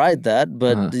 Initially, I tried that,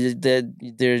 but Uh-huh.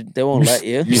 they won't let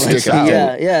you. You Like, stick out.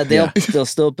 Yeah, Yeah. they'll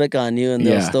still pick on you, and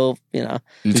they'll Yeah. still, Did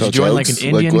tell you join like an jokes?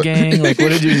 Indian what- gang? Like, what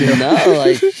did you do? No,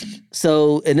 like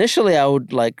so initially I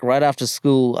would like right after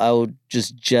school I would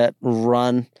just jet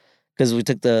run because we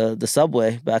took the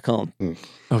subway back home,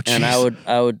 Oh, jeez. and I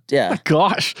would My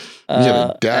gosh.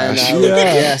 gotta dash. And I would,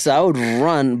 Yeah. so I would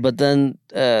run, but then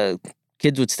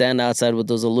kids would stand outside with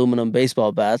those aluminum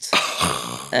baseball bats,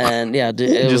 and it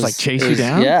Just, was like, chase it you was-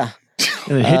 down? Yeah,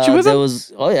 And they hit you with there them?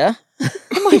 was oh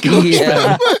my gosh,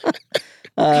 yeah.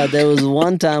 There was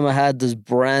one time I had this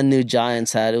brand new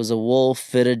Giants hat. It was a wool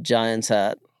fitted Giants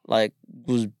hat, like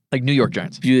it was Like New York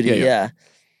Giants. beauty, Yeah, yeah. yeah.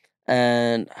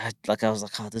 And I was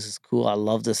like, oh, this is cool. I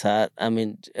love this hat. I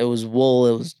mean, it was wool.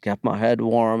 It was kept my head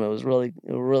warm. It was really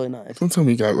nice. Don't tell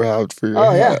me you got robbed for your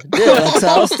Oh yeah, hat. dude. Like, so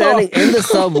I was standing in the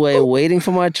subway waiting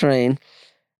for my train,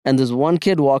 and this one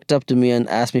kid walked up to me and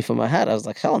asked me for my hat. I was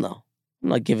like, hell no, I'm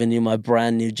not giving you my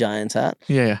brand new Giants hat.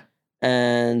 Yeah, yeah.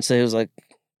 And so he was like,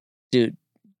 dude,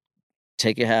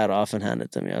 take your hat off and hand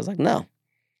it to me. I was like, no.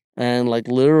 And like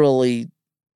literally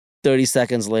 30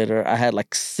 seconds later, I had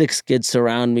like 6 kids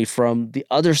surround me from the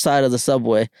other side of the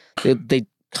subway. They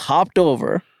hopped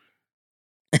over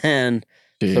and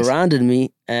Jeez. surrounded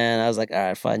me. And I was like, all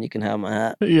right, fine, you can have my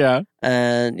hat. Yeah.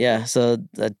 And so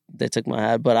they took my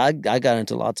hat. But I got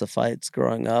into lots of fights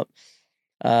growing up.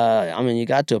 I mean, you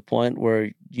got to a point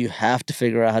where you have to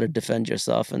figure out how to defend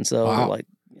yourself. And so Wow.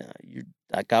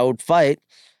 I would fight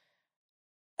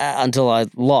until I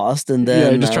lost, and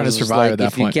then just I trying to was just survive like, at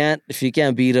that point. If you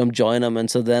can't beat them, join them. And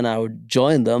so then I would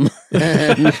join them.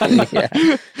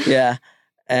 And, yeah.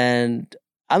 And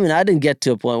I mean, I didn't get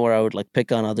to a point where I would like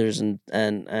pick on others and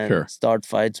Sure. start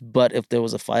fights. But if there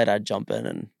was a fight, I'd jump in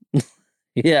and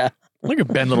yeah, Look at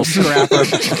Ben, little scrapper.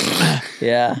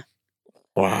 yeah.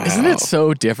 Wow. Isn't it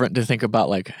so different to think about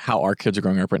like how our kids are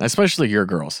growing up, right now, especially your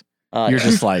girls? You're Yeah.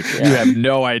 just like, Yeah. you have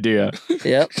no idea.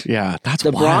 Yep. Yeah, that's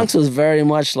The wild. Bronx was very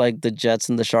much like the Jets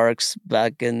and the Sharks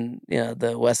back in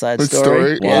the West Side Good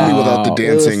Story. story. Only without the Wow.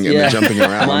 It was- dancing and yeah. the jumping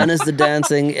around. Minus the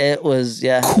dancing, it was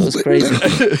crazy.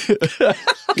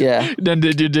 Yeah, Then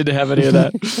did you have any of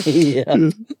that?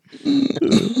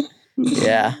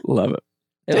 yeah. Love it.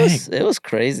 It was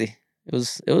crazy. It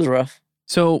was rough.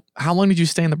 So how long did you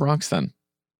stay in the Bronx then?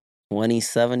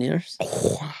 27 years.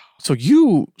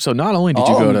 So not only did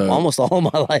you go to almost all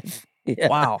my life. Yeah.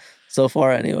 wow. So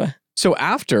far, anyway. So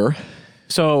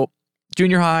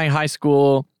junior high, high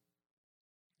school,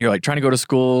 you're like trying to go to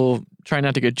school, trying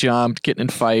not to get jumped, getting in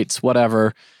fights,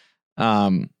 whatever.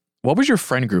 What was your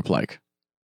friend group like?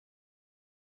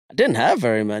 I didn't have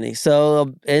very many.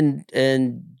 So in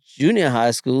junior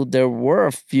high school, there were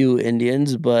a few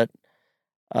Indians, but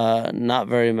not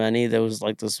very many. There was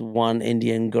like this one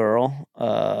Indian girl.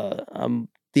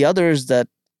 The others that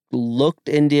looked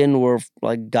Indian were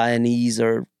like Guyanese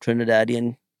or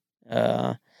Trinidadian,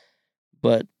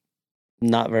 but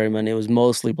not very many. It was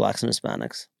mostly blacks and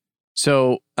Hispanics.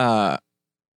 So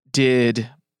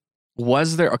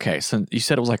was there, okay, so you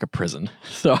said it was like a prison.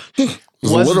 So It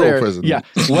was a literal there, prison. Yeah.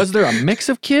 Was there a mix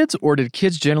of kids or did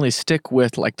kids generally stick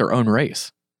with like their own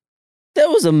race? There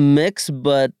was a mix,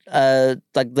 but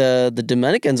like the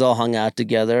Dominicans all hung out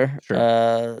together.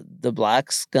 Sure. The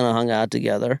blacks kind of hung out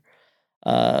together,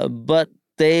 but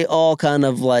they all kind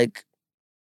of like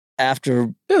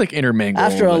after They're like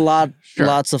intermingled. a lot Sure.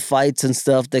 lots of fights and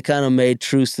stuff, they kind of made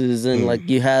truces, and like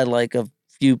you had like a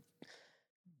few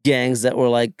gangs that were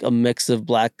like a mix of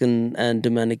black and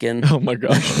Dominican. Oh my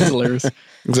gosh, that's hilarious.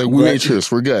 It's like, we made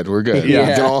truce. We're good. We're good. Yeah.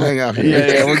 We can all hang out here.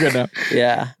 Yeah, we're good now.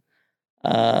 Yeah.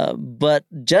 But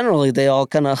generally they all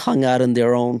kind of hung out in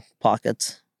their own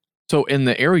pockets. So in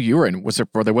the area you were in,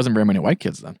 there wasn't very many white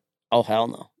kids then? Oh, hell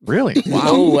no. Really? Wow.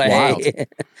 No way. Wild.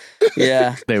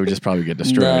 Yeah. They would just probably get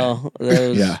destroyed. No. There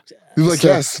was, Yeah. He's like, So-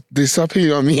 yes, they stopped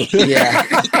hitting on me. Yeah.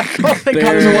 They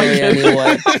caught us a white Barely kid. any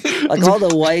white. Like all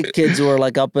the white kids were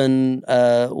like up in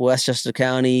Westchester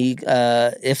County.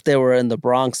 If they were in the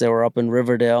Bronx, they were up in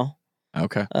Riverdale,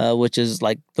 Okay. which is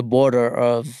like the border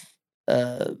of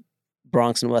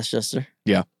Bronx and Westchester.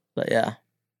 Yeah. But yeah.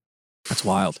 That's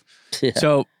wild. Yeah.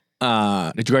 So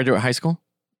did you graduate high school?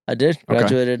 I did.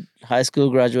 Graduated high school,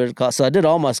 graduated college. So I did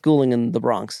all my schooling in the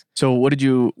Bronx. So where'd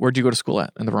you go to school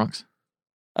at in the Bronx?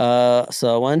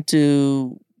 So I went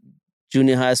to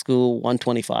junior high school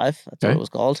 125. That's what Okay. it was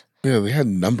called. Yeah, they had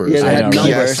numbers. Yeah, they had Like, PS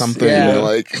numbers. something. Yeah.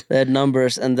 Like, They had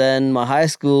numbers. And then my high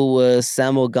school was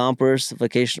Samuel Gompers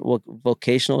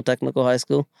Vocational Technical High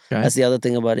School. Okay. That's the other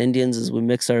thing about Indians is we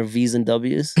mix our V's and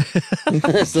W's.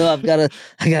 So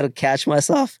I gotta catch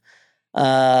myself.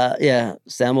 Yeah,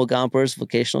 Samuel Gompers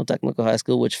Vocational Technical High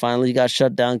School, which finally got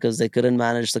shut down because they couldn't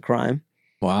manage the crime.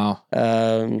 Wow.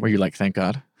 Were you like, thank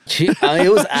God? I mean,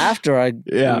 it was after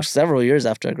Yeah. several years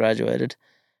after I graduated.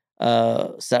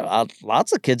 Lots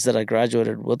of kids that I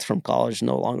graduated with from college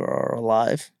no longer are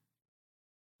alive.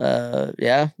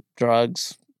 Yeah,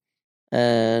 drugs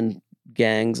and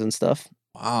gangs and stuff,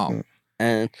 Wow.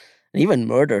 and even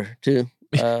murder too.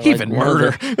 Even like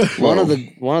murder. One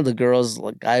of the girls,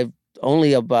 like I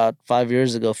only about 5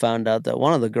 years ago found out that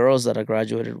one of the girls that I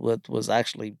graduated with was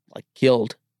actually like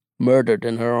killed, murdered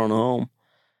in her own home.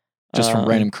 Just from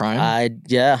random crime?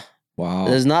 Yeah. Wow.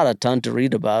 There's not a ton to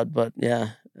read about, but yeah.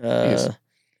 Jeez.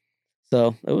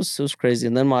 So it was crazy.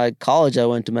 And then my college, I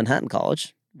went to Manhattan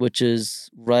College, which is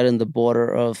right in the border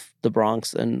of the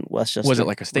Bronx and Westchester. Was it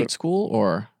like a state school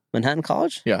or? Manhattan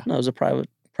College? Yeah. No, it was a private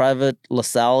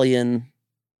LaSallian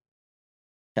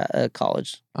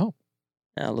college. Oh.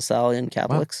 Yeah, LaSallian Wow.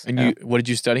 Catholics. And yeah. what did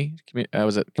you study?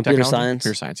 Was it Computer technology? science.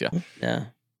 Computer science, yeah. Yeah.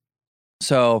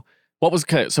 So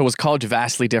was college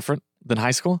vastly different than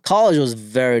high school? College was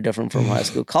very different from high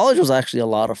school. College was actually a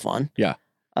lot of fun. Yeah.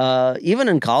 Even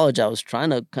in college, I was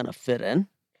trying to kind of fit in.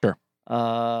 Sure.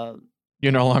 Uh,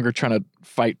 You're no longer trying to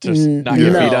fight to knock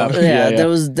your feet up. Yeah,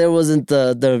 there wasn't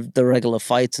the regular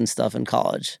fights and stuff in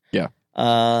college. Yeah.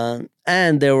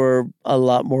 And there were a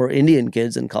lot more Indian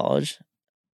kids in college,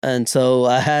 and so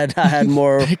I had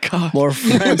more Thank God. more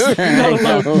friends to hang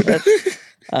out with.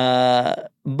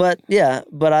 But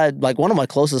I like one of my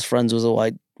closest friends was a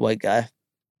white guy,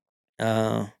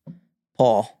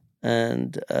 Paul,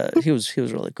 and he was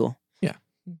really cool. Name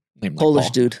like Polish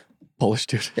Paul. dude. Polish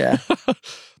dude. Yeah.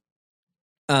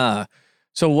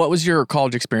 So what was your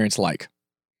college experience like?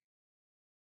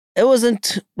 It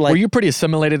wasn't like Were you pretty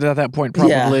assimilated at that point,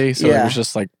 probably? Yeah, So it yeah. was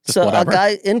just like so whatever. a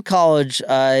guy in college.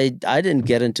 I didn't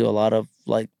get into a lot of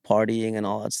like partying and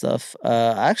all that stuff.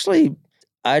 Actually,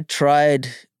 I tried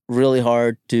really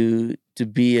hard to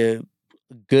be a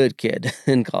good kid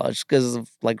in college because of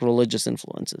like religious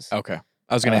influences. Okay.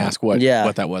 I was going to ask what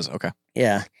that was. Okay.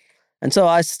 Yeah. And so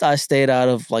I stayed out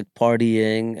of like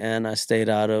partying and I stayed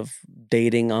out of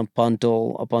dating up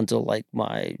until like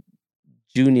my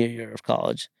junior year of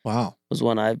college Wow. was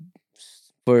when I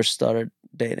first started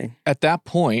dating. At that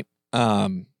point,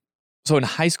 so in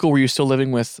high school, were you still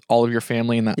living with all of your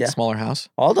family in that Yeah. smaller house?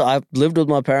 Although I lived with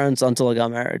my parents until I got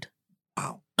married.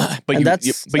 Wow. And but you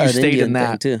that's stayed an Indian in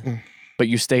that. thing too. But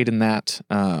you stayed in that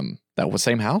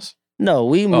same house? No,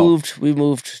 we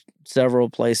moved several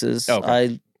places. Oh,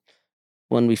 okay.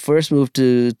 When we first moved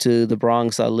to the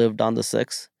Bronx, I lived on the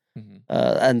 6th. Mm-hmm.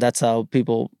 And that's how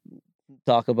people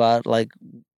talk about like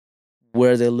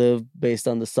where they live based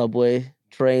on the subway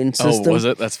train system. Oh, was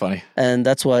it? That's funny. And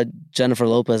that's why Jennifer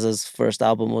Lopez's first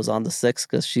album was on the 6th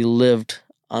because she lived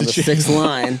on the Did she? 6th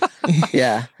line.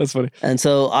 Yeah. That's funny. And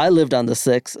so I lived on the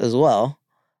 6th as well.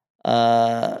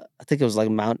 I think it was like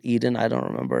Mount Eden. I don't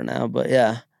remember now, but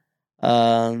yeah.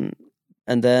 And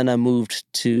then I moved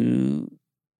to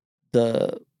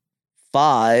the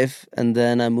 5, and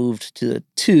then I moved to the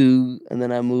 2, and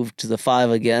then I moved to the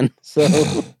 5 again. So,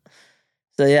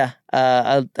 so yeah,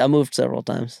 I moved several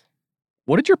times.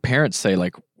 What did your parents say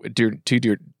like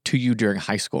to you during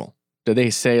high school? Did they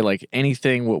say like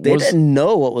anything? What They was didn't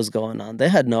know what was going on. They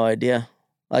had no idea.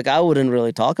 Like I wouldn't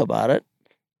really talk about it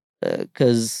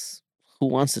because who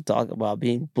wants to talk about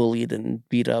being bullied and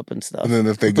beat up and stuff? and then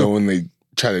if they go and they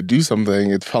try to do something,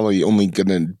 it's probably only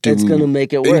gonna do. It's gonna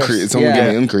make it worse. increase. It's only Yeah.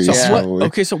 gonna increase. So Yeah. Probably.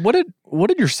 okay, so what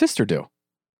did your sister do?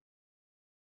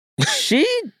 She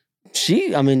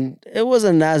I mean, it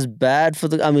wasn't as bad for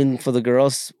the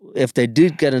girls. If they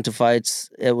did get into fights,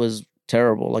 it was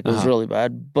terrible. Like it was Uh-huh. really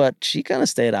bad. But she kind of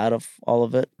stayed out of all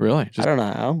of it. Really? I Just, don't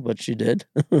know how, but she did.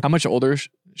 how much older is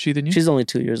she than you? She's only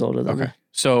 2 years older than okay. me.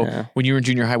 So Yeah. when you were in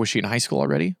junior high, was she in high school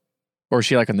already, or was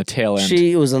she like on the tail end?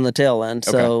 She was on the tail end.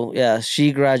 Okay. So yeah,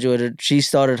 she graduated. She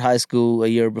started high school a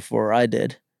year before I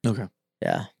did. Okay.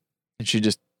 Yeah. And she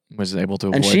just was able to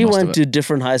avoid And she most went of to it.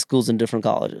 different high schools and different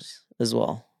colleges as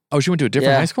well. Oh, she went to a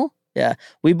different Yeah. high school.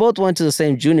 We both went to the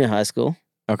same junior high school.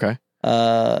 Okay.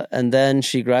 And then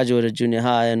she graduated junior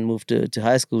high and moved to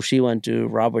high school. She went to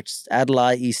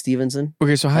Adlai E. Stevenson.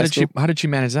 Okay. So High how did she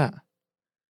manage that?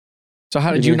 So how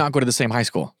What do did you you mean? not go to the same high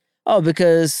school? Oh,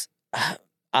 because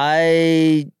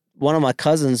one of my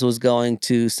cousins was going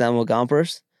to Samuel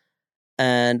Gompers,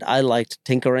 and I liked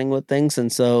tinkering with things,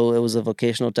 and so it was a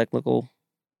vocational technical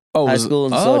Oh, high school,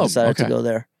 and so I decided to go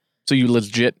there. So you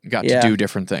legit got Yeah. to do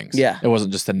different things. Yeah. It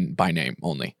wasn't just by name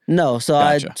only. No, so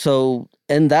Gotcha. so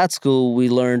in that school we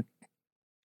learned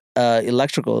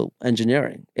electrical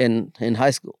engineering in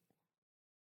high school.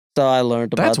 So I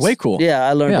learned about That's way cool. Yeah,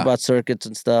 I learned Yeah. about circuits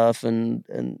and stuff, and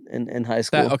in high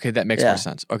school. That makes Yeah. more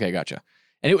sense. Okay, gotcha.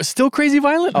 And it was still crazy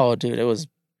violent? Oh, dude, it was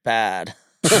bad.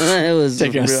 It was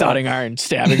Taking a real- sounding iron,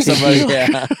 stabbing somebody.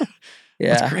 Yeah.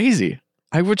 Yeah. That's crazy.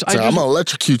 So I'm gonna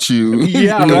electrocute you.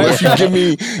 Yeah, unless right. you give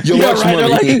me your Yeah, lunch right. They're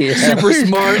money. like Yeah. super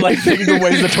smart, like thinking of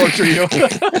ways to torture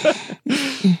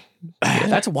you.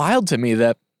 That's wild to me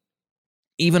that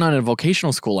even on a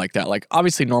vocational school like that, like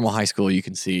obviously normal high school, you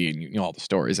can see and you know all the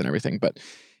stories and everything, but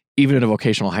even in a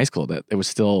vocational high school, that it was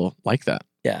still like that.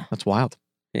 Yeah. That's wild.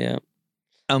 Yeah.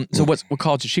 So what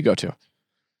college did she go to?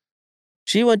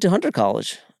 She went to Hunter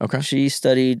College. Okay. She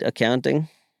studied accounting.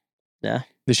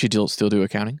 Does she still do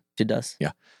accounting? She does.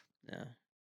 Yeah. Yeah.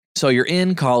 So you're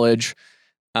in college.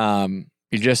 So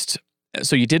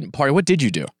you didn't party. What did you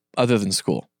do other than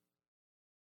school?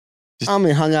 I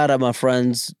mean, hung out at my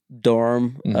friend's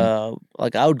dorm. Mhm.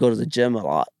 Like I would go to the gym a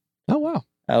lot. Oh, wow.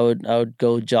 I would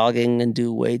go jogging and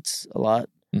do weights a lot.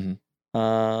 Mhm.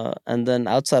 And then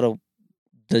outside of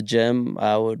the gym,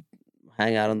 I would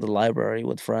hang out in the library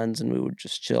with friends, and we would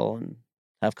just chill and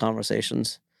have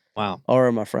conversations. Wow. Or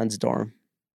in my friend's dorm.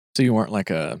 So you weren't like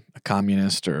a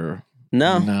communist or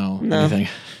No. anything.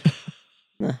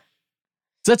 No.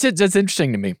 So that's it. That's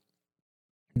interesting to me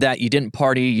that you didn't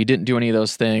party, you didn't do any of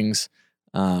those things,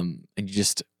 and you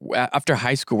just after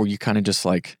high school, were you kind of just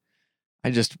like,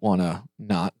 I just want to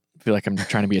not feel like I'm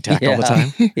trying to be attacked all the Yeah.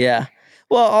 time. Yeah.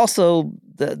 Well, also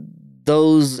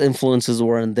those influences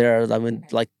weren't there. I mean,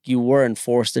 like you weren't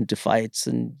forced into fights,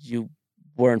 and you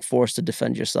weren't forced to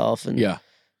defend yourself, and Yeah,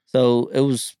 so it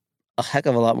was a heck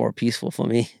of a lot more peaceful for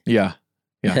me. yeah.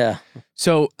 Yeah. Yeah.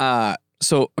 So,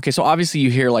 okay. So obviously, you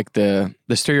hear like the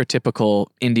stereotypical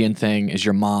Indian thing is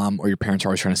your mom or your parents are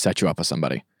always trying to set you up with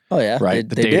somebody, Oh yeah. right?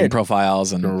 They the dating did.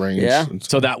 profiles and Arranged Yeah. and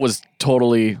so that was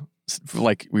totally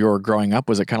like we were growing up.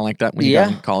 Was it kind of like that when you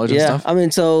got in college and Yeah. stuff? I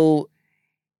mean, so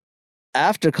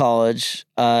after college,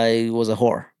 I was a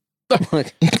whore.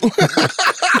 Like,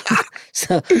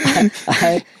 so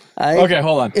I Okay,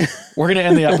 hold on. We're gonna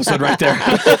end the episode right there.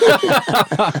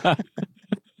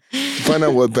 To find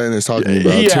out what Ben is talking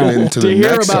about, Yeah, tune in to the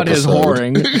hear next about his episode.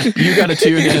 whoring, you got to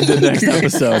tune in to the next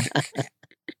episode.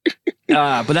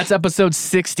 But that's episode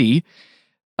 60.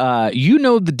 You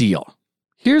know the deal.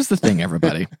 Here's the thing,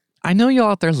 everybody. I know y'all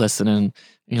out there listening, and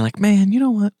you're like, man, you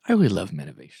know what? I really love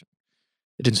Menovation.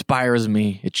 It inspires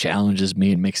me. It challenges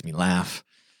me. It makes me laugh.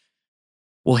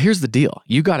 Well, here's the deal.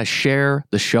 You got to share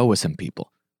the show with some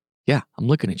people. Yeah, I'm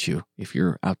looking at you if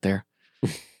you're out there.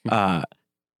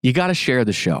 You got to share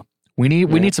the show. We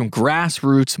need some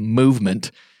grassroots movement.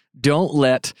 Don't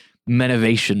let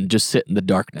Menovation just sit in the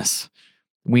darkness.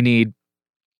 We need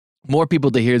more people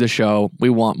to hear the show. We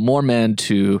want more men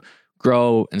to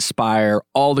grow, inspire,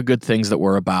 all the good things that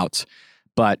we're about.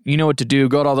 But you know what to do.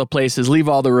 Go to all the places. Leave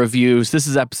all the reviews. This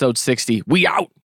is episode 60. We out.